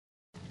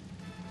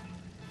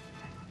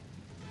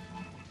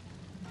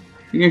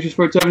You anxious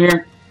for 7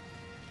 here?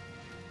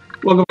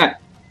 Welcome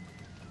back.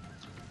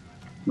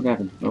 What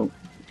happened? Oh.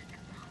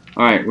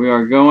 Alright, we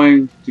are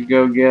going to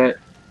go get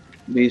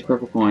these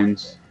purple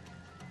coins.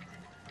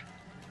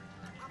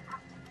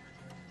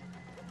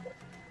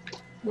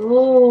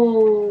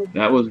 Oh.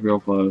 That was real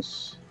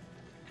close.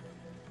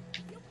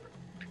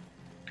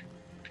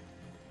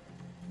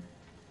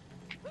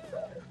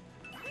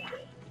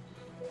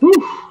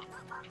 Whew.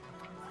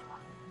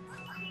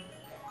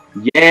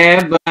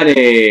 Yeah,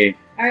 buddy.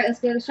 Alright, let's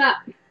go to the shop.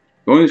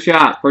 Go to the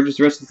shop, purchase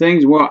the rest of the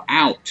things, and we're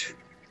out.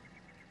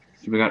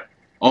 So we got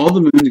all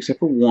the moons except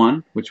for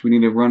one, which we need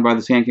to run by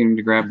the Sand Kingdom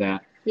to grab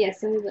that.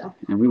 Yes, and we will.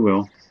 And we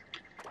will.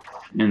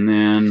 And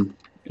then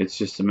it's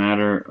just a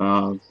matter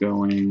of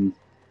going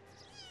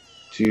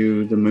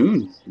to the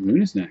moon. The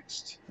moon is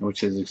next,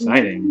 which is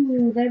exciting.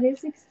 Ooh, that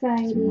is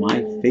exciting. It's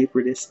my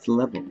favoriteest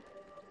level.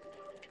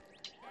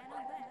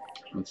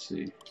 Let's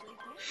see.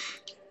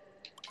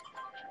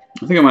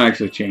 I think I might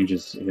actually change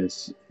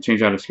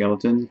change out of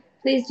skeleton.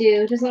 Please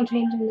do. Just don't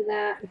change into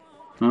that.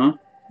 Huh?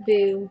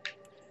 Boo.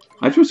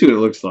 I just want to see what it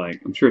looks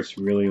like. I'm sure it's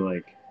really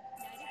like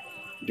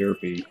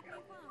derpy.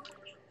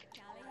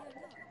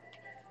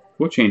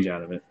 We'll change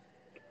out of it.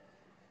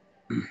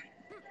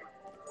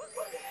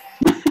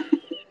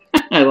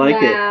 I like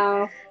it.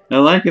 Wow. I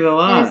like it a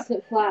lot. Those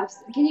flip flops.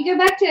 Can you go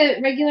back to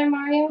regular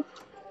Mario?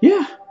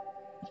 Yeah.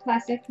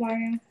 Classic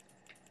Mario.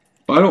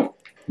 I don't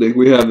think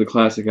we have the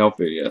classic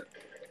outfit yet.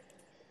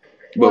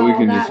 But we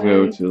can just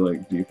go to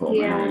like default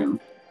Mario.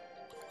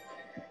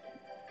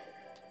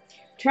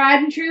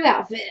 Tried and true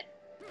outfit.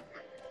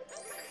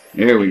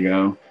 There we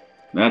go.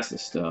 That's the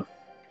stuff.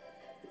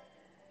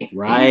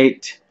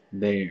 Right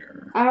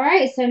there.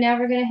 Alright, so now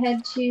we're going to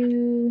head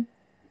to...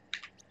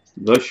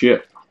 the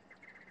ship.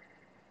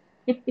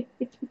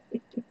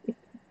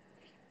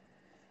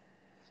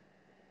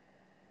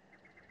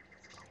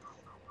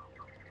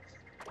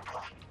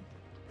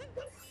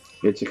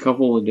 It's a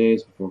couple of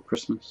days before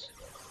Christmas.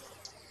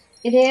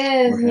 It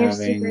is, We're and you're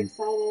having super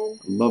excited.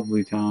 A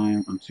lovely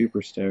time. I'm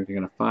super stoked. I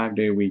got a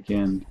 5-day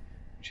weekend,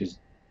 which is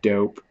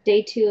dope.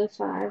 Day 2 of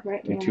 5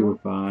 right now. Day 2 of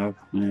 5.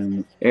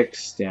 I'm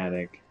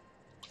ecstatic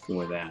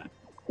for that.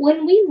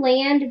 When we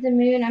land at the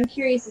moon, I'm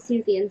curious to see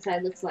what the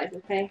inside looks like,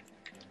 okay?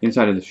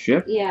 Inside of the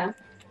ship? Yeah.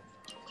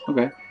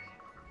 Okay.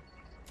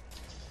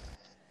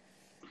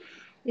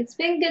 It's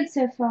been good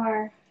so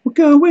far. We're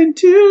going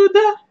to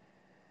the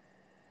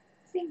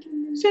Sand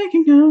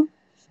Kingdom.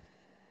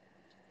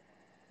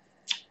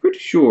 Pretty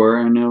sure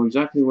I know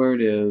exactly where it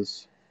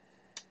is.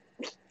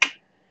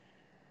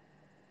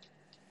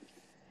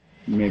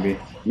 Maybe.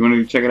 You want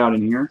to check it out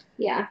in here?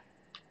 Yeah.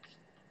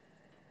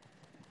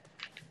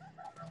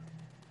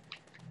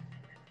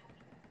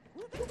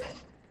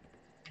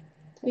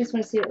 I just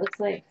want to see what it looks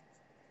like.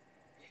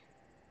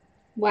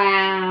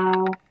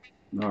 Wow.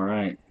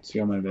 Alright.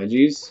 See all my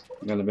veggies?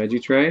 I got a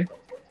veggie tray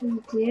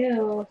You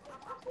do.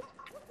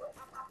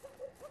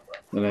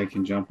 that I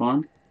can jump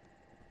on.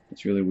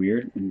 It's really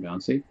weird and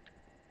bouncy.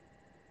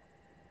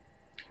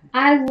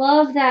 I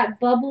love that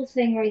bubble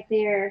thing right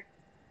there.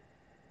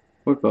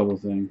 What bubble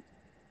thing?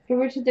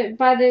 Over to the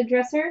by the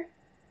dresser.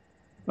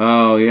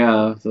 Oh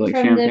yeah, the like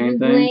From champagne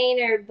the thing.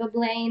 Blaine or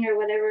Bublaine or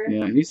whatever.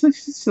 Yeah, he's like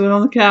sitting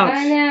on the couch.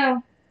 I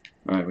know.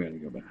 All right, we gotta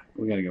go back.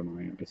 We gotta go,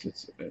 Mario.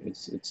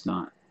 It's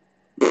not.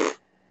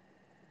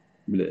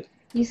 Blech.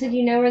 You said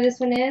you know where this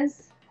one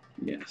is?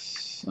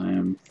 Yes, I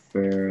am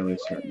fairly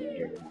certain I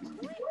do.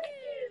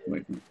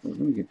 Wait, let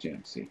me get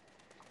Jaxie.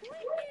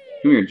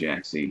 Come here,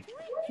 Jaxie.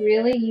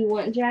 Really? You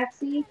want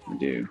Jaxie? I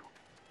do.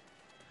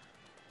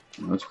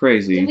 That's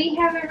crazy. Do we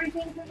have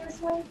everything for this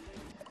one?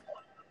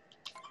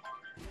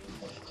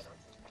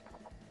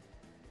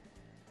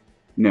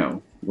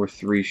 No, we're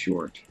 3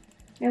 short.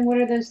 And what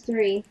are those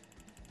 3?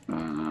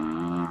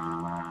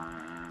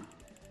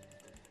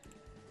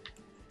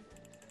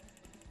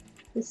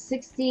 The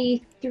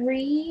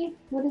 63?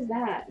 What is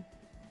that?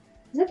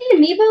 Is that the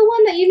amiibo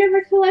one that you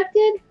never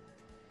collected?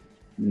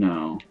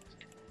 No.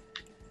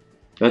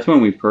 That's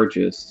when we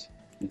purchased,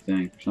 I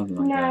think, or something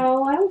like that.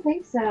 No, I don't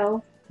think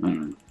so. I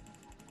don't know.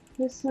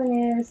 This one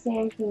is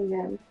Sand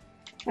Kingdom.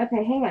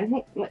 Okay, hang on.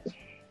 What?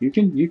 We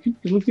can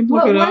look it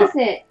What up. was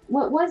it?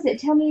 What was it?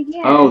 Tell me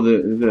again. Oh,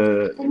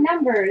 the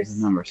numbers.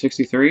 The number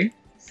 63,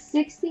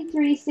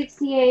 63,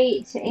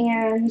 68,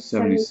 and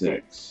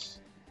 76.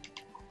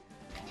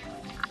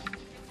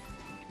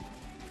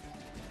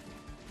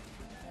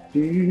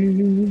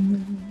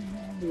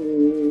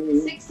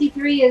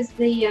 63 is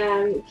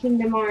the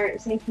Kingdom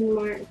Hearts, Sand Kingdom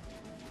Hearts.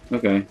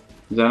 Okay,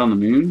 is that on the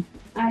moon?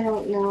 I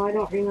don't know. I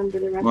don't remember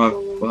the rest of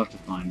them. We'll have to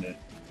find it.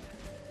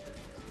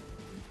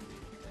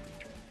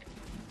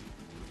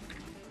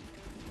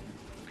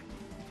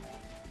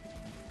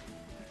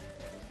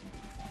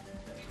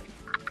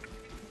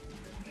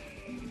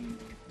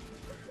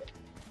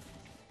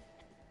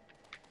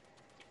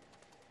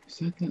 Is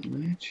that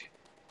ledge?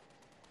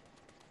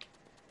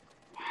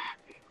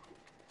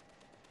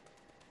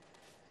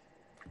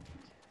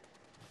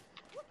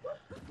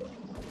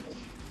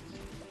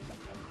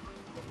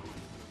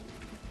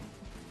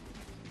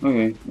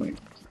 Okay, wait.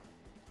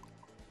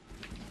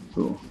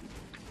 Cool.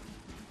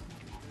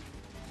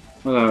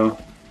 Hello.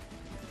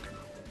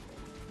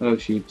 Hello,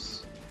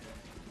 sheeps.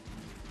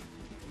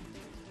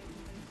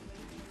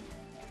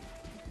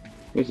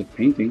 There's a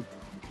painting.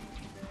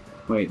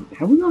 Wait,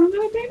 have we got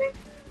another painting?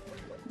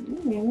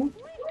 Yeah.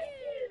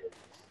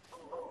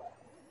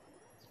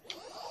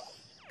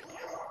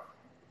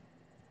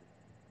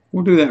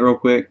 We'll do that real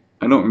quick.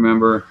 I don't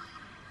remember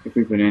if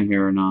we put in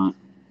here or not.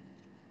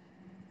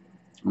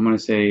 I'm gonna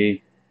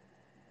say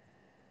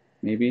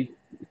maybe.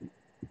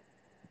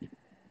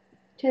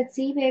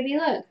 Tootsie, baby,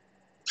 look.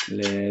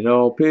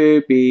 Little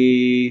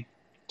poopy.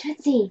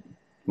 Tootsie.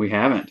 We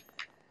haven't.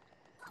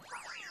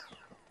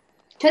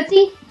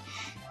 Tootsie.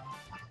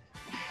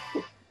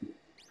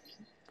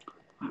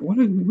 What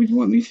do you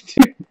want me to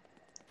do?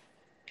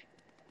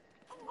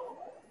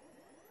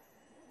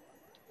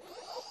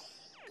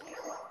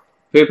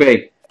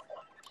 Poopy.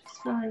 She's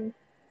fine.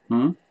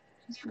 Huh?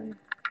 She's fine.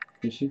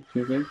 Is she? She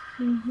okay?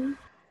 Mm-hmm.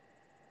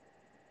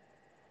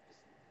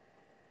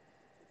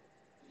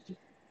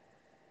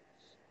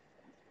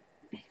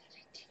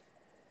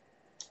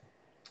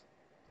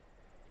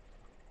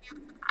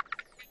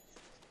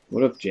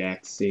 What up,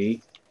 Jack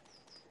C?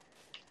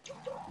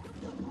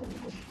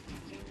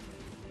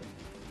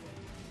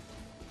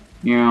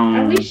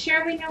 Are we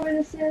sure we know where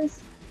this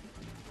is?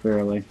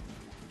 Fairly.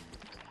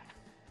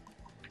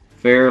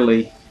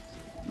 Fairly.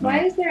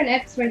 Why is there an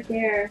X right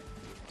there?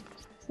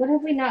 What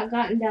have we not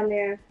gotten down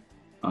there?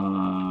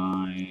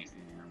 I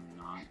am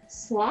not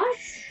Slots?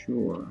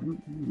 sure. I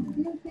don't know.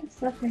 I don't think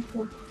so. Okay,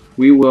 cool.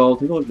 We will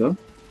take a look though,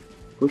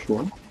 for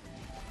sure.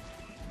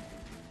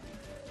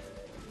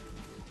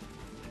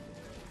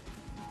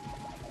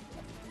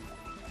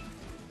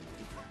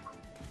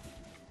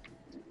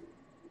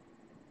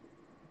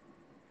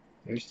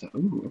 There's the.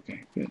 Ooh,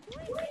 okay, good.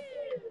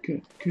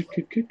 Good.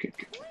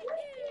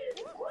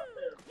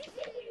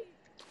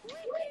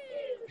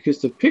 Because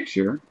the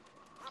picture,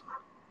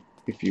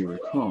 if you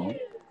recall,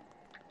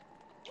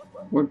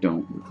 or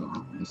don't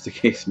recall, as the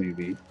case may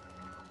be,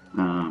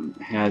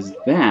 has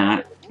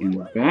that in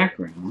the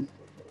background,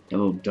 a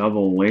little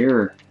double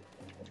layer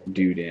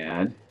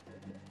doodad.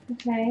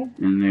 Okay.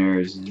 And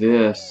there's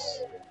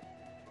this,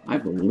 I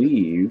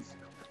believe,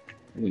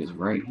 it is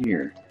right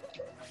here.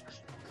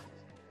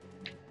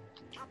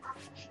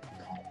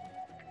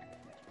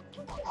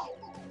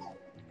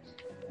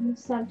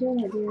 Stop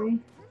doing it, dearie.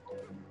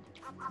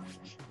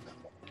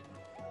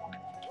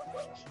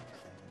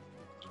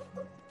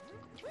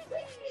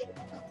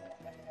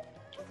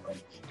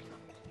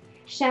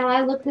 Shall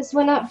I look this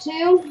one up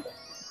too?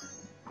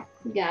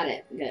 Got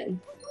it. Good.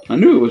 I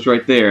knew it was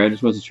right there. I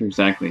just wasn't sure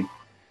exactly.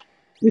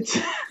 It's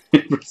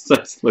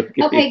precise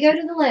location. Okay, go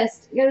to the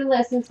list. Go to the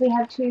list since we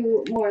have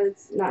two more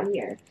that's not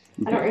here.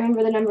 Okay. I don't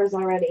remember the numbers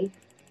already.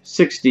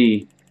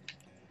 63.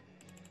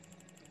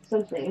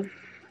 Something.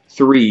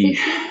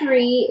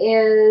 63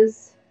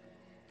 is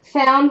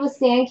found with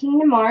Sand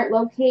Kingdom art.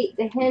 Locate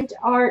the hint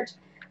art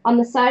on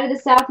the side of the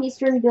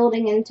southeastern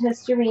building in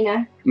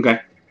Tostarena.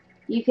 Okay.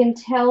 You can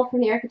tell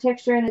from the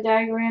architecture and the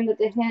diagram that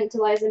the hint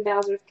lies in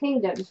Bowser's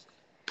Kingdom.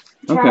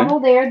 Travel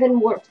there, then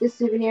warp to the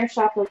souvenir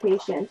shop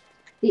location.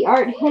 The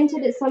art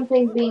hinted at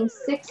something being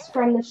 6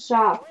 from the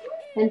shop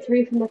and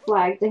 3 from the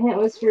flag. The hint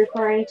was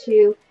referring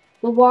to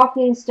the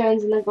walking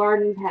stones in the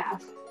garden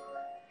path.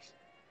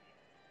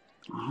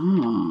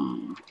 Ah.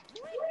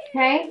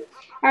 Okay?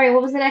 Alright,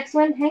 what was the next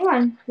one? Hang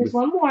on. There's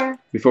one more.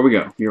 Before we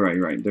go, you're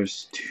right.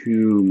 There's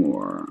 2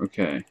 more.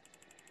 Okay.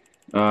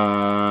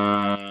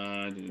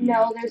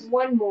 No, there's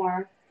one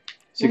more.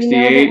 68. We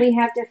know that we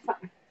have to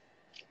find.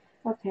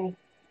 Okay.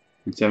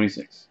 And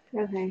 76.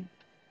 Okay.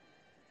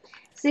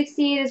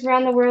 68 is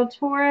round the world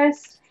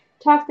tourist.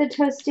 Talk the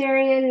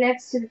Toastarian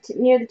next to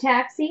near the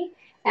taxi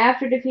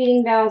after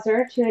defeating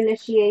Bowser to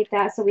initiate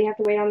that, so we have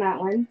to wait on that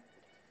one.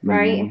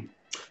 Right?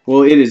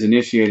 Well, it is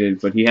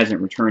initiated, but he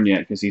hasn't returned yet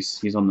because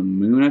he's on the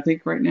moon, I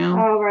think, right now.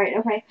 Oh, right.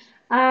 Okay.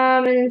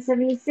 And then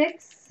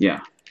 76?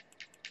 Yeah.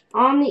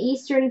 On the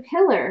Eastern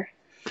Pillar.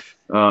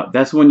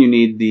 That's one you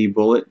need the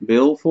bullet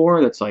bill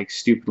for. That's like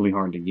stupidly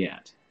hard to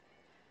get.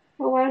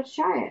 Well, why don't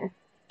you try it?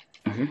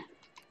 Okay.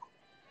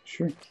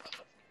 Sure.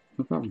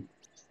 No problem.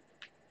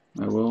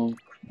 I will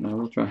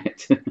try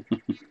it.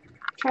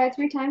 Try it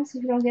 3 times.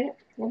 If you don't get it,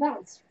 we'll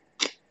bounce.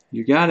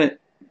 You got it.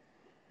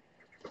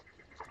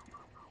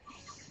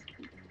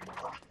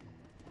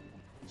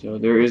 So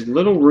there is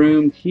little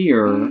room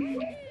here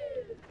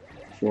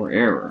for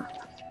error.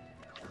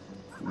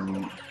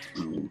 I'll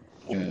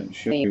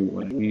show you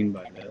what I mean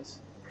by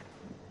this.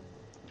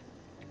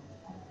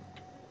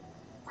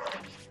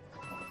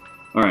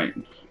 Alright,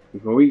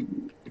 before we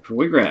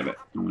grab it,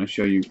 I'm going to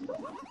show you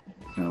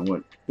kind of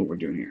what we're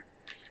doing here.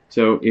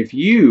 So if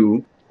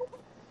you,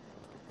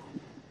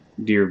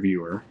 dear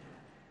viewer,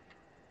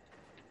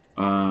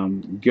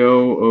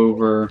 go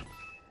over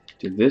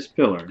to this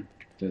pillar,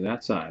 to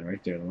that side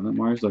right there, the one that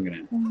Mario's looking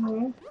at,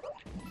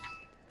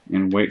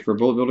 and wait for a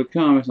bullet bill to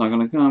come, it's not going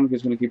to come because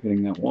it's going to keep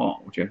hitting that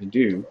wall. What you have to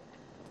do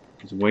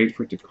is wait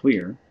for it to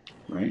clear,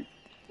 right?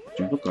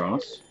 Jump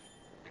across.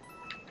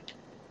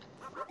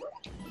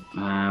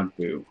 Ah,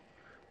 boo.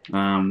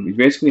 You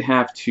basically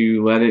have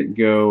to let it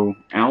go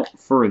out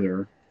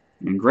further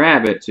and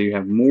grab it so you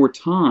have more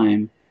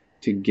time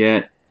to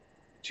get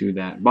to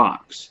that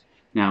box.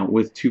 Now,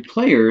 with 2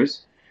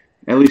 players,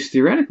 at least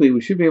theoretically,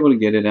 we should be able to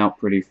get it out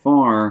pretty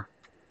far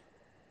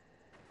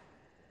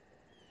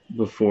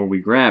before we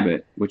grab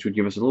it, which would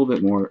give us a little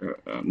bit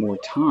more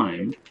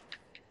time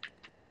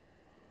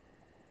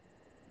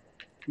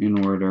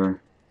in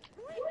order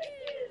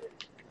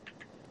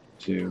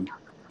to...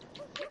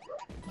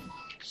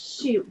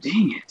 Shoot.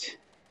 Dang it.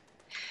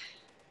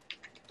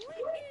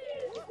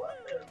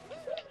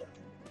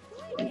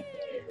 I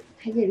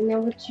didn't know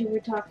what you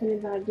were talking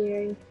about,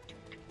 Gary.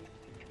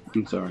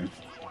 I'm sorry.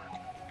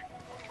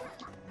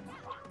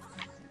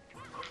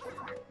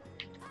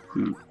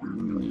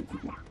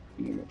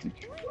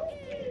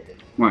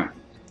 Right.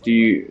 Do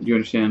you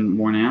understand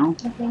more now?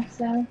 I think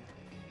so.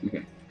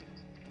 Okay.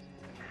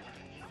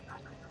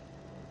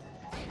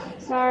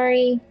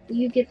 Sorry,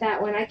 you get that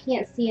one. I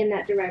can't see in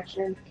that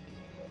direction.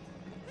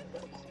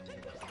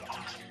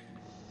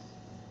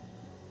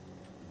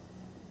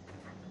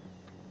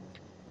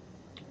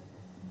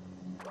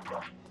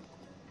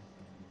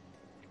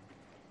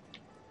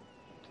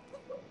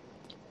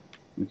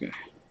 Okay.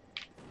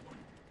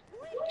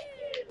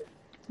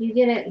 You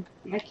get it.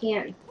 I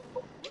can't.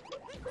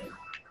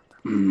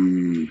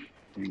 Dang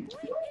it.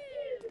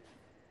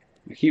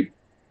 I keep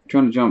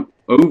trying to jump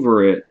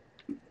over it.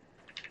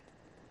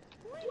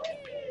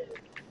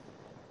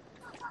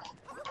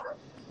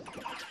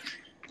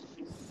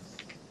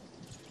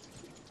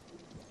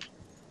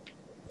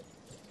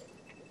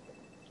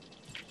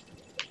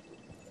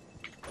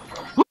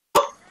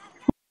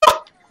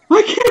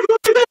 I can't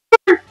believe that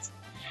worked!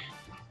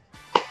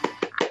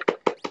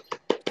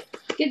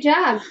 Good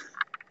job.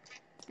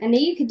 I knew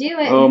you could do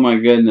it. Oh my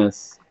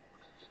goodness.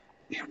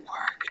 It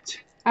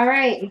worked.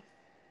 Alright.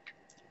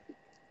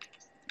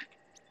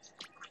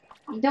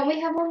 Don't we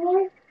have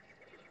one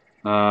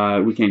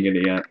more? We can't get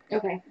it yet.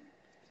 Okay.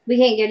 We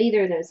can't get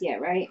either of those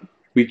yet, right?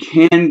 We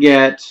can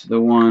get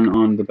the one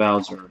on the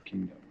Bowser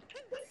Kingdom.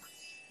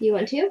 You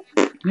want to?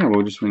 Yeah,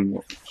 we'll just swing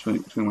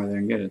right there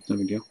and get it. It's no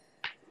big deal.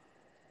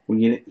 We'll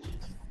get it.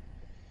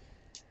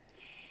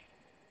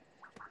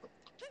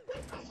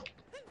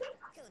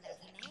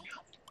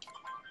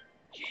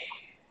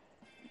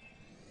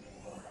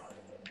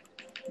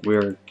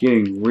 We're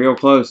getting real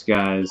close,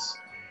 guys,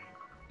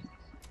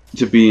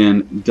 to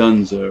being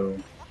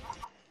Dunzo.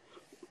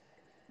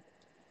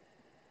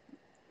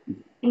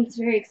 It's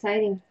very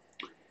exciting.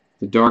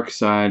 The dark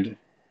side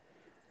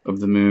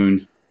of the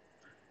moon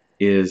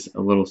is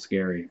a little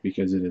scary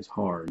because it is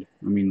hard.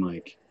 I mean,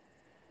 like,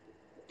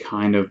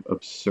 kind of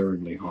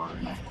absurdly hard.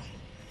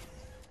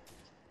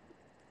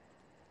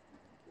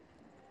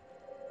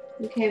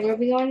 Okay, where are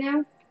we going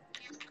now?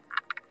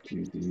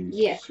 To the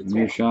Yes,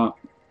 souvenir right. shop.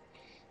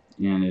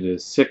 And it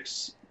is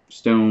 6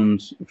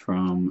 stones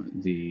from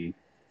the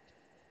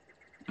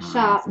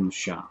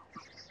Shop.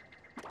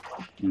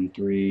 And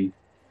 3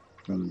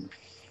 from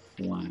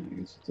the flag.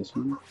 Is it this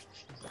one?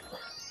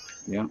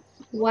 Yeah.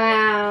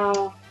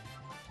 Wow.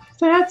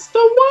 That's the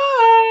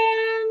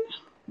one!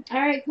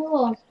 Alright,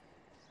 cool.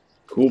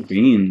 Cool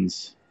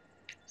beans.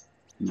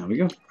 Now we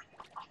go.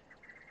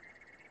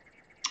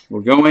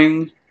 We're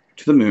going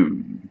to the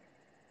moon,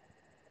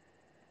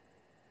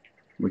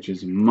 which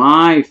is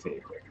my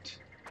favorite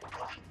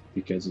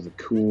because of the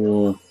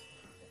cool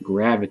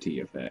gravity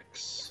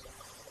effects,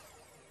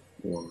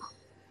 or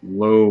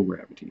low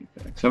gravity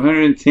effects.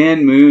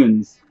 710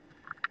 moons.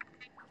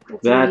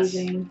 That's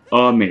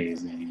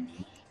amazing.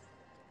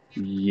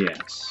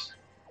 Yes.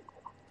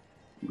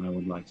 I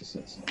would like to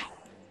say so.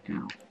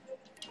 Now,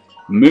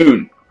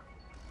 moon.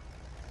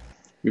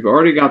 We've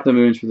already got the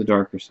moons for the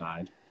darker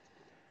side,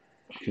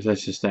 because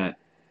that's just that.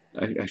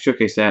 I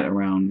showcased that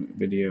around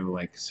video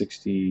like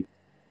 60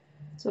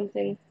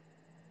 something.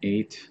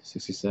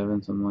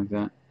 67, something like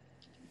that.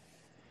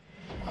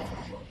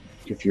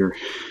 If you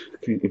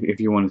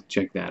want to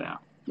check that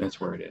out,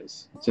 that's where it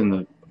is. It's in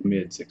the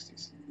mid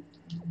 60s.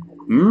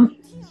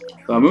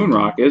 The moon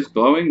rock is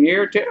glowing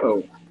here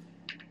too.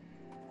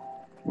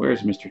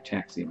 Where's Mr.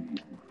 Taxi Man?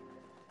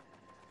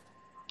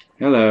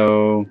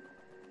 Hello.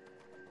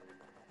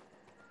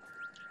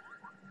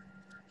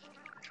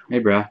 Hey,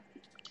 bruh.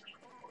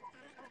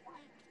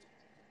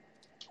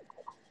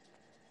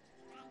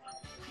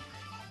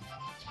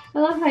 I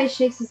love how he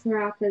shakes his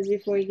maracas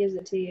before he gives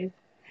it to you.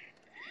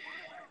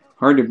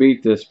 Hard to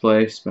beat this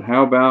place, but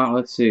how about,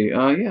 let's see,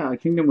 yeah, a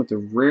kingdom with the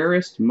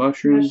rarest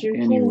mushrooms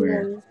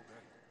anywhere. Kingdom.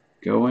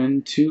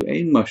 Going to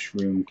a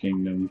mushroom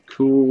kingdom.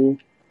 Cool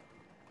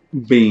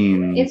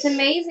beans. It's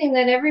amazing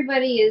that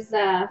everybody is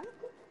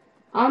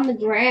on the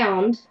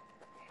ground,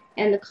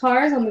 and the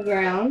car's on the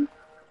ground.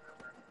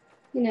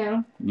 You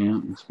know. Yeah,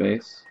 in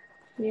space.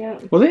 Yeah.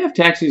 Well, they have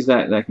taxis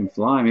that can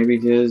fly. Maybe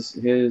his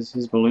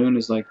balloon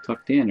is like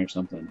tucked in or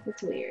something.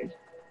 That's weird.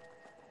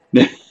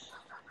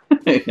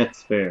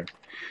 That's fair.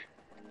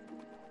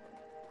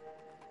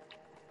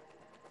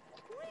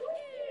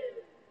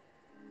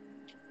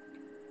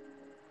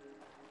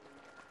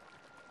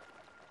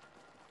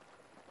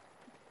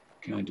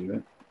 Can I do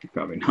it?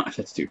 Probably not.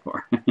 That's too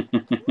far.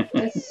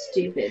 That's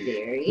stupid,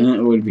 dearie.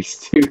 That would be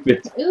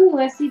stupid. Ooh,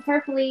 I see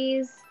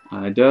purplies.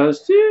 I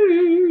does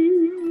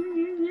too.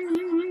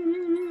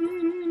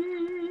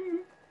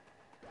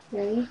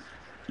 Ready?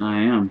 I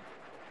am.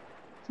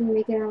 Can you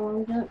make it a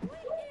long jump?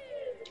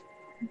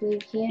 I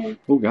believe you can.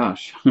 Oh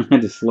gosh, I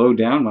had to slow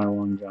down my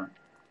long jump.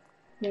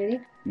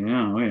 Ready?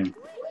 Yeah, oh yeah.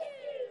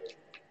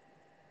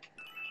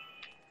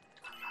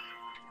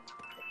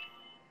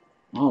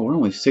 Oh, we're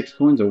only 6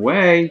 coins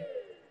away.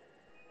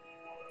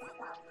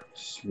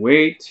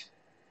 Sweet.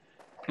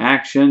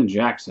 Action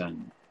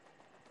Jackson.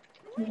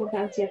 I'm gonna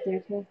bounce you up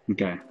there, okay?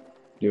 Okay,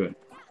 do it.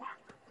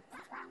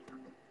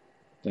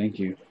 Thank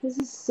you. This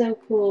is so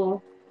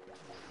cool.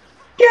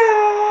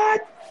 God!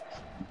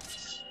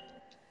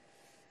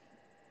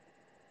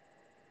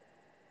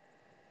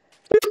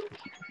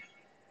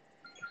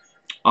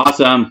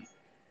 Awesome.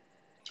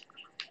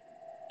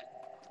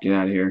 Get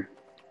out of here.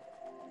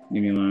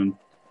 Leave me alone.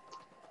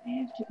 I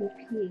have to go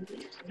pee.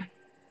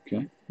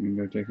 Okay, you can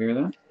go take care of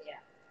that? Yeah.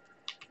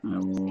 I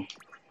will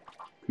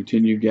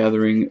continue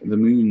gathering the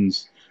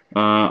moons.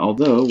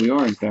 Although we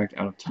are in fact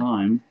out of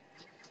time.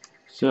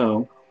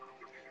 So,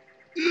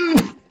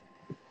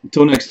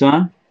 until next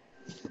time.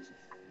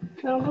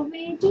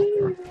 Bumblebee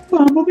tuna.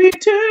 Bumblebee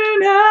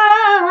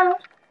tuna.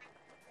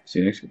 See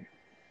you next week.